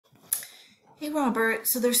Hey Robert,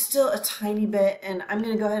 so there's still a tiny bit, and I'm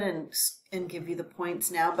going to go ahead and give you the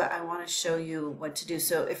points now, but I want to show you what to do.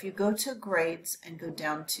 So if you go to grades and go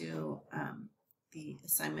down to the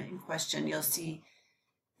assignment in question, you'll see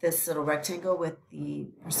this little rectangle with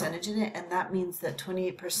the percentage in it, and that means that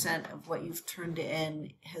 28% of what you've turned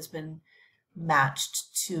in has been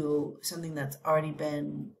matched to something that's already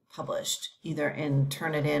been published, either in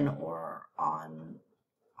Turnitin or on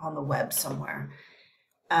the web somewhere.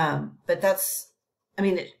 But that's, I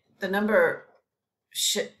mean, the number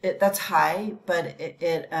that's high, but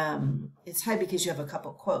it's high because you have a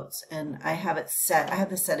couple quotes, and I have it set. I have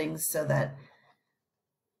the settings so that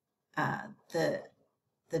the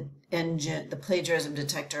plagiarism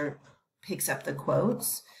detector picks up the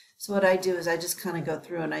quotes. So what I do is I just kind of go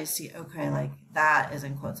through and I see, okay, like that is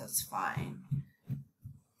in quotes, that's fine.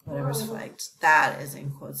 Whatever's flagged, that is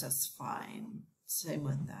in quotes, that's fine. Same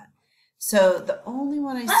with that. So the only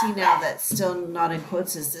one I see now that's still not in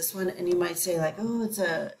quotes is this one, and you might say like, oh, it's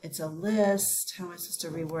a list. How am I supposed to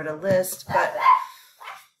reword a list? But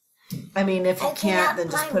I mean, if you can't,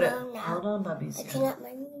 then just put it. Hold on, Bubby's here.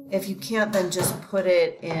 If you can't, then just put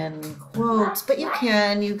it in quotes. But you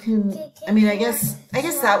can. I mean, I guess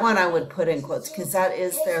that one I would put in quotes because that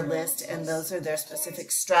is their list, and those are their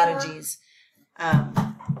specific strategies.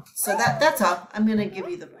 So that's all. I'm going to give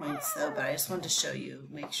you the points though, but I just wanted to show you,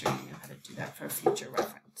 make sure you know how to do that for future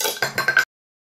reference.